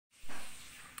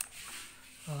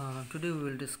Today we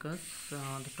will discuss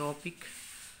the topic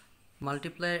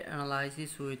multiplier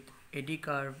analysis with eddy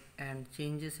curve and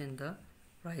changes in the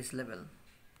price level.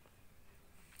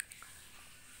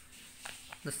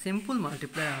 The simple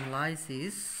multiplier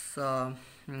analysis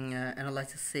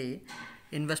say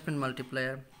investment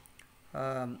multiplier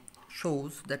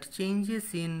shows that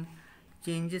changes in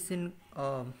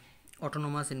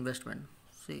autonomous investment.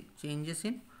 See, changes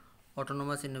in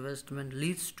autonomous investment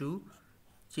leads to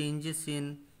changes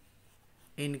in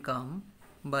income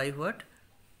by what?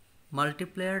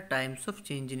 Multiplier times of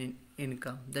change in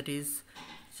income, that is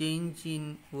change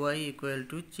in y equal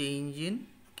to change in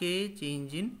k,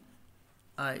 change in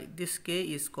I. This k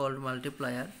is called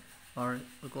multiplier, or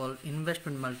we call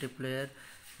investment multiplier,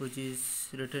 which is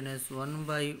written as 1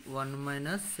 by 1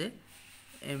 minus say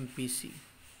MPC,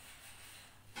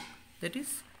 that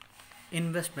is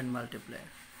investment multiplier.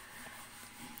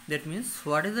 That means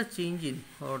what is the change in,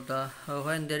 or the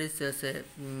when there is a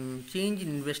change in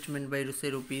investment by say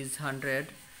rupees 100,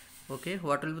 okay,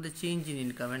 what will be the change in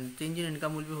income? And change in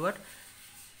income will be what?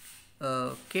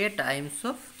 K times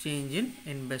of change in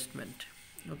investment.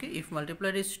 Okay, if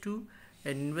multiplier is 2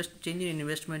 and change in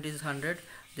investment is 100,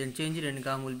 then change in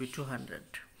income will be 200.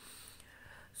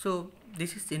 So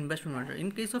this is investment multiplier.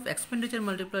 In case of expenditure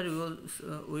multiplier,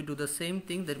 we do the same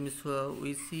thing. That means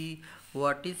we see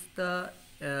what is the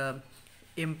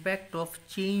impact of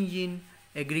change in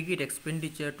aggregate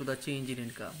expenditure to the change in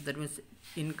income. That means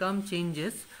income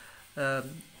changes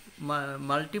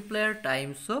multiplier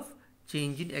times of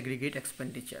change in aggregate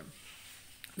expenditure.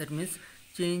 That means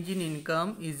change in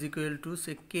income is equal to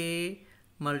say k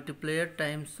multiplier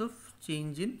times of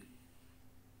change in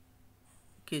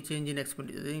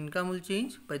expenditure. The income will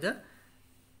change by the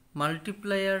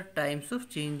multiplier times of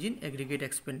change in aggregate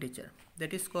expenditure.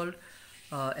 That is called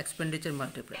expenditure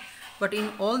multiplier. But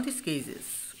in all these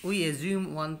cases, we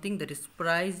assume one thing, that is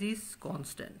price is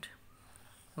constant.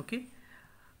 Okay,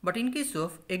 but in case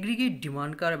of aggregate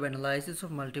demand curve analysis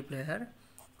of multiplier,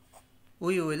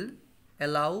 we will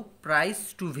allow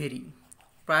price to vary.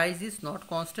 Price is not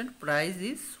constant. Price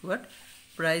is what?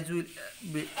 Price will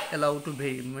be allowed to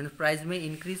vary. Means price may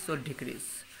increase or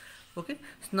decrease. Okay,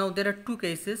 so now there are two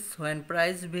cases when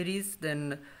price varies.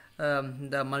 Then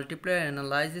the multiplier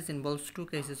analysis involves two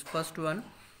cases. First one,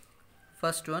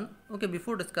 okay,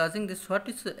 before discussing this, what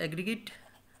is the aggregate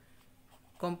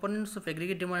components of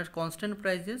aggregate demand at constant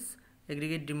prices?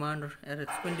 Aggregate demand or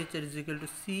expenditure is equal to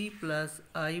C plus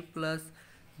I plus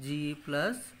G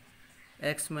plus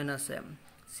X minus M.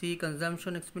 C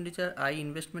consumption expenditure, I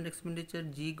investment expenditure,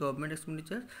 G government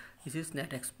expenditure. This is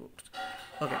net exports.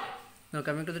 Okay, now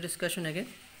coming to the discussion again.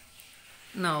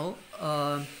 Now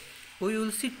we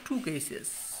will see two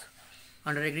cases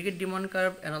under aggregate demand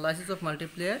curve analysis of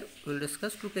multiplier. We will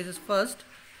discuss two cases. First,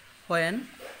 when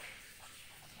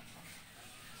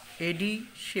eddy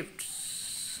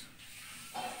shifts,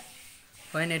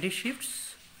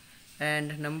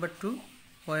 and number two,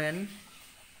 when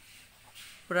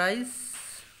price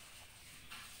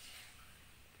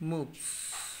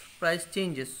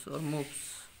changes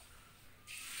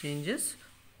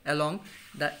along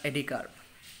the eddy curve.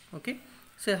 Okay,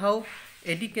 so how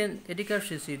eddy curve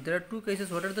should see? There are two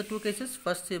cases. What are the two cases?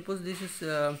 First, suppose this is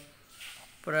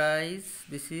price,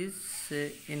 this is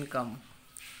income.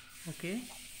 Okay,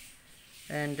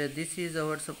 and this is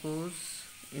our suppose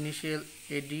initial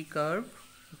eddy curve.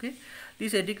 Okay,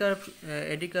 this eddy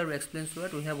curve explains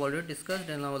what we have already discussed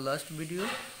in our last video.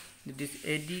 This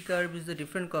eddy curve is the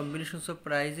different combinations of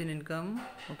price and income,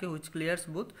 okay, which clears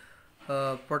both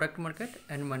product market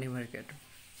and money market.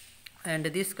 And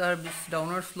this curve is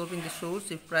downward sloping. This shows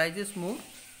if prices move,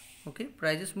 okay,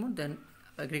 then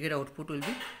aggregate output will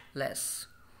be less.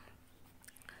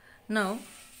 Now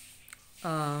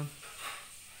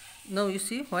you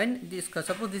see, when this,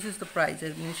 suppose this is the price,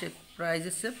 initial price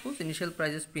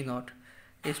is P naught.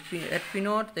 At P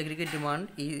naught, the aggregate demand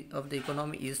of the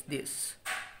economy is this.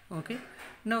 Okay,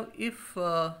 now if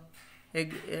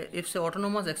say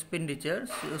autonomous expenditure,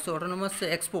 so autonomous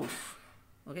exports,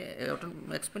 okay,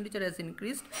 expenditure has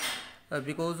increased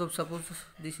because of, suppose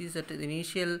this is at the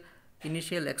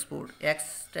initial export,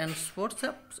 X stands for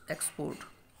export.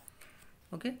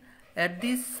 Okay, at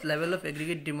this level of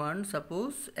aggregate demand,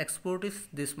 suppose export is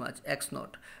this much, X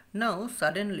naught. Now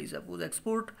suddenly suppose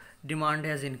export demand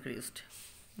has increased.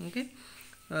 Okay,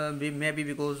 maybe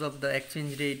because of the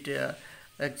exchange rate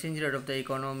of the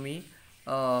economy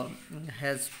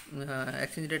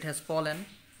exchange rate has fallen,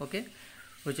 okay,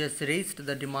 which has raised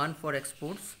the demand for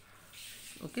exports.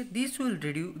 Okay, this will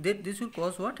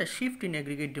cause what? A shift in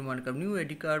aggregate demand curve. New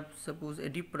eddy curve, suppose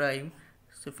eddy prime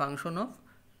is a function of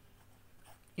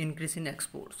increase in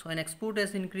exports. When export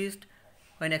has increased,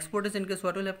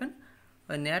 what will happen?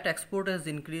 When net export has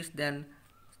increased, then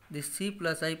the C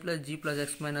plus I plus G plus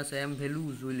X minus M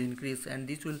values will increase, and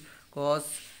this will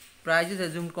cause price is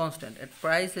assumed constant. At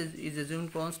price is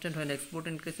assumed constant when export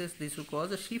increases, this will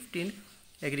cause a shift in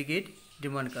aggregate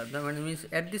demand curve. That means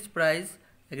at this price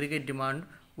aggregate demand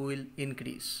will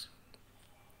increase.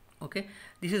 Okay,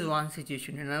 this is one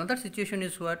situation. And another situation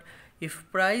is what? If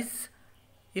price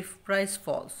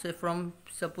falls, say from,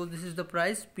 suppose this is the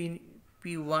price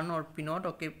P1 or P0.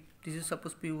 Okay, this is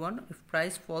suppose P1. If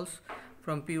price falls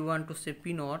from P1 to say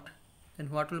P0, then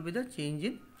what will be the change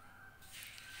in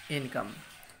income?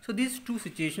 So these two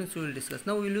situations we will discuss.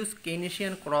 Now we will use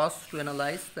Keynesian cross to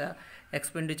analyze the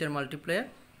expenditure multiplier.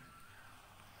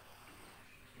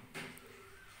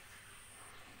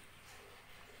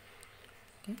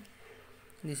 Okay,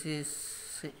 this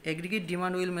is aggregate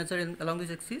demand we will measure along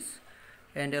this axis,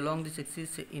 and along this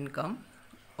axis income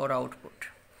or output.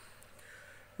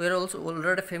 We are also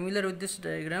already familiar with this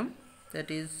diagram,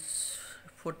 that is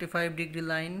 45-degree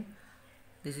line.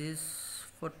 This is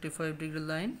 45-degree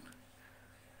line,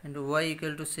 and y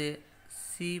equal to say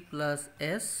C plus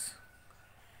S.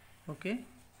 Okay,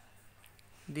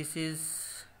 this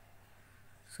is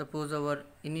suppose our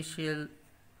initial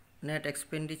net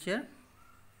expenditure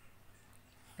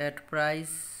at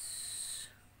price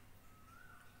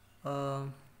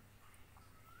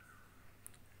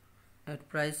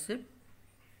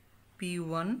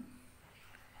P1.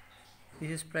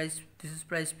 This is price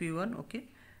P1. Okay,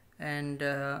 and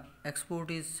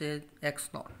export is say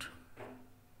X0.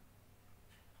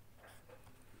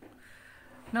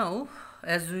 Now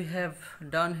as we have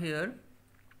done here,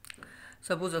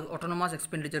 suppose autonomous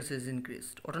expenditure has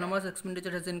increased.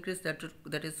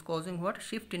 That is causing what?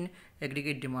 Shift in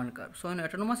aggregate demand curve. So in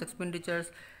autonomous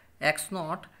expenditures,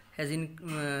 X0 has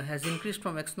increased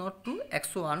from X0 to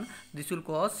X1. This will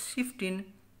cause shift in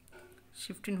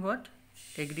what?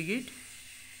 Aggregate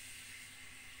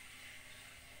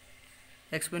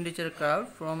expenditure curve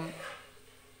from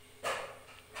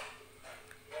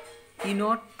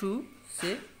E0 to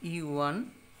say E1.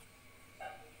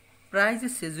 Price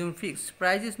is assumed fixed.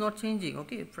 Price is not changing.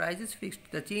 Okay, price is fixed.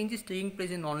 The change is taking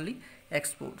place in only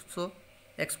export. So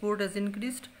export has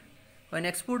increased. When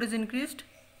export is increased,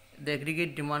 the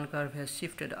aggregate demand curve has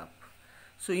shifted up.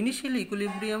 So initial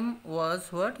equilibrium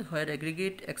was what? Where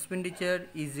aggregate expenditure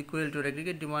is equal to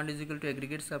aggregate demand is equal to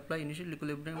aggregate supply. Initial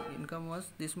equilibrium income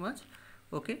was this much.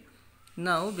 Okay,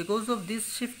 now because of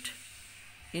this shift,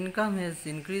 income has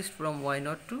increased from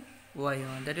Y0 to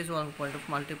Y1. That is one point of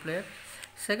multiplier.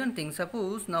 Second thing,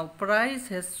 suppose now price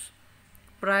has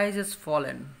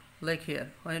fallen, like here.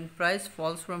 When price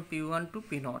falls from P1 to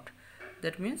P0,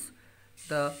 that means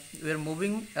we are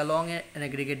moving along an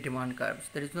aggregate demand curve.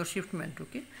 There is no shiftment.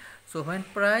 Okay, so when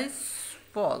price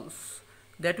falls,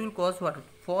 that will cause what?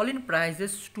 Fall in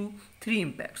prices to three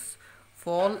impacts.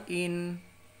 Fall in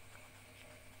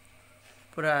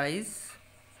price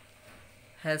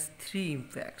has three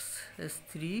impacts.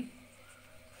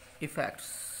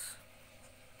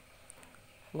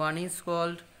 One is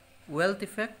called wealth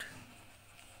effect.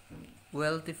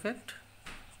 Wealth effect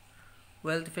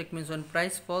means when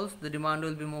price falls, the demand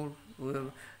will be more,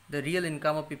 the real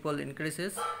income of people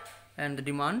increases, and the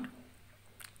demand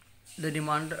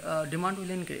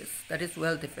will increase. That is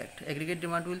wealth effect. Aggregate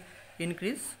demand will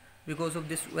increase because of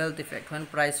this wealth effect when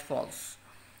price falls.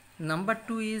 Number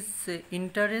two is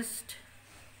interest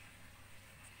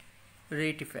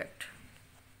rate effect.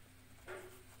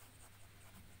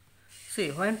 See,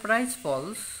 when price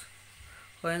falls,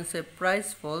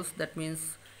 that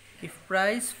means if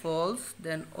price falls,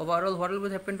 then overall what will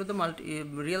happen to the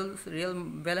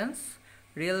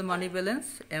real money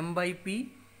balance? M by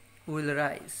P will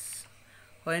rise.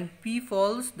 When P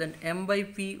falls, then M by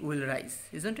P will rise,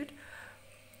 isn't it?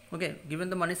 Okay, given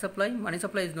the money supply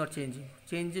is not changing.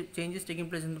 Change is taking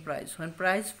place in the price. When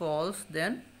price falls,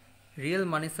 then real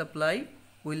money supply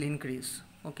will increase.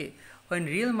 Okay, when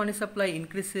real money supply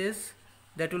increases,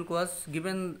 that will cause,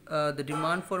 given the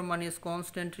demand for money is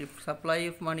constant, if supply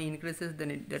of money increases,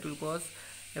 then that will cause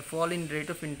a fall in rate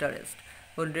of interest.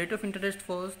 When rate of interest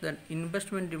falls, then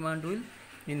investment demand will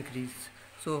increase.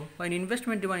 So when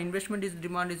investment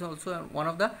demand is also one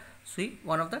of the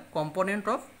component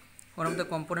of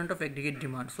aggregate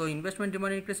demand. So investment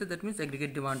demand increases, that means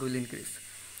aggregate demand will increase.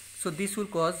 So this will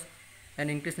cause an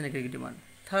increase in aggregate demand.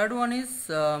 Third one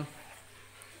is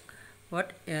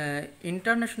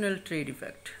international trade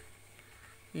effect.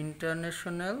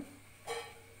 International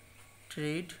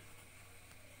trade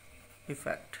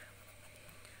effect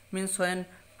means when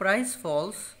price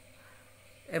falls,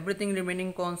 everything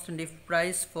remaining constant, if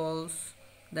price falls,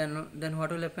 then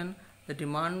what will happen? The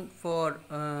demand for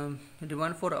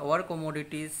our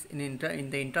commodities in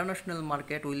the international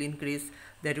market will increase.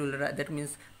 That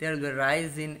means there will be a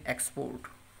rise in export.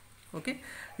 Okay,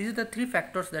 these are the three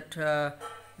factors that are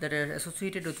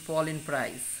associated with fall in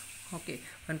price. Okay,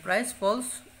 when price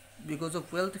falls because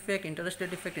of wealth effect, interest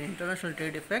rate effect, and international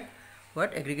trade effect,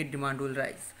 what aggregate demand will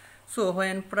rise. So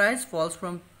when price falls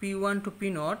from P1 to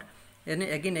P0, then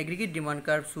again aggregate demand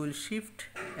curves will shift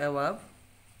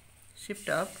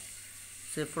up,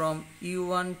 say from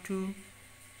E1 to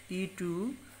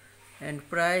E2, and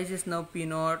price is now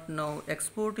P0. Now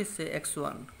export is say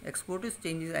X1. Export is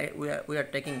changes. We are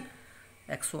taking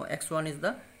X1 is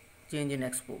the change in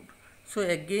export. So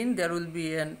again there will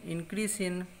be an increase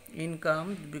in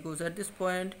income, because at this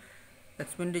point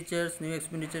new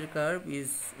expenditure curve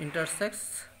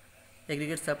intersects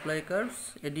aggregate supply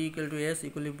curves. AD equal to S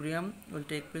equilibrium will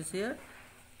take place here.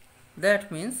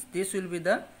 That means this will be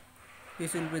the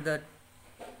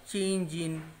change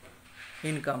in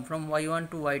income from Y1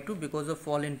 to Y2 because of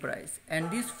fall in price, and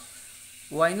this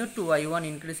Y0 to Y1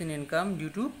 increase in income due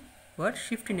to what?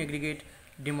 Shift in aggregate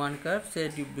demand curve, say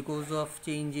because of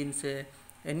change in say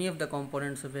any of the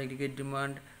components of aggregate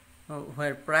demand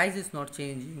where price is not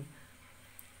changing.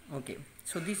 Okay,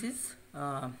 so this is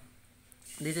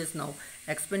now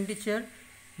expenditure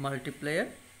multiplier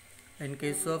in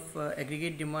case of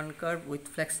aggregate demand curve with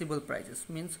flexible prices.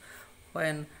 Means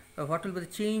when what will be the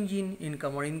change in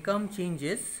income or income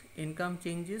changes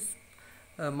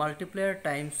multiplier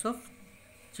times of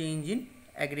change in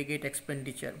aggregate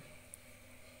expenditure.